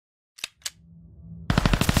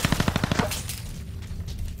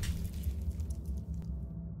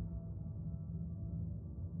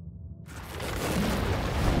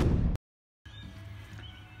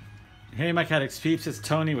Hey my kydex peeps, it's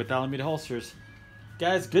Tony with Alameda Holsters.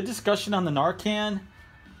 Guys, good discussion on the Narcan,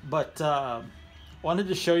 but wanted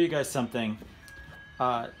to show you guys something.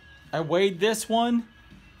 I weighed this one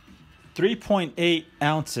 3.8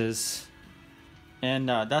 ounces, and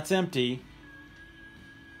that's empty.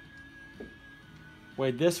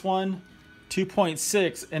 Weighed this one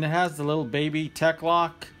 2.6, and it has the little baby tech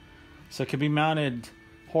lock, so it can be mounted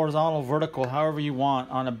horizontal, vertical, however you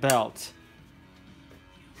want on a belt.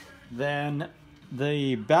 Then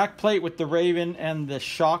the back plate with the Raven and the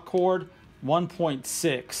shock cord,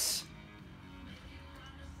 1.6.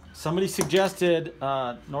 Somebody suggested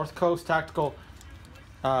North Coast Tactical,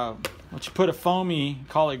 once you put a FOMI,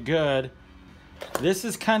 call it good. This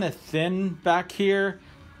is kind of thin back here,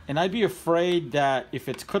 and I'd be afraid that if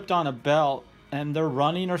it's clipped on a belt and they're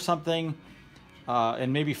running or something,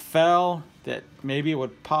 and maybe fell, that maybe it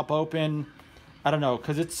would pop open. I don't know,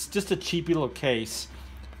 because it's just a cheapy little case.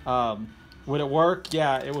 Would it work?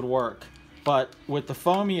 Yeah, it would work. But with the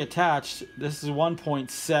FOMI attached, this is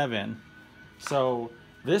 1.7. So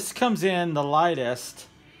this comes in the lightest,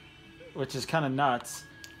 which is kind of nuts.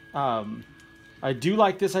 I do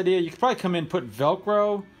like this idea. You could probably come in and put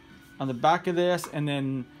Velcro on the back of this, and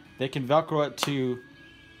then they can Velcro it to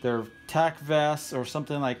their tack vest or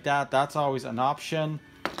something like that. That's always an option.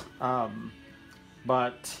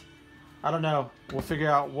 But I don't know. We'll figure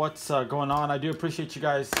out what's going on. I do appreciate you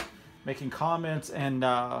guys making comments, and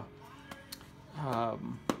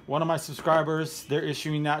one of my subscribers, they're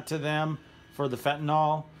issuing that to them for the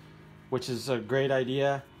fentanyl, which is a great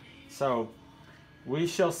idea. So we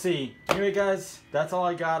shall see. Anyway, guys, that's all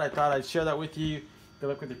I got. I thought I'd share that with you. Good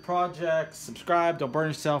luck with your projects. Subscribe. Don't burn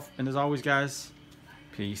yourself. And as always, guys,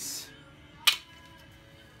 peace.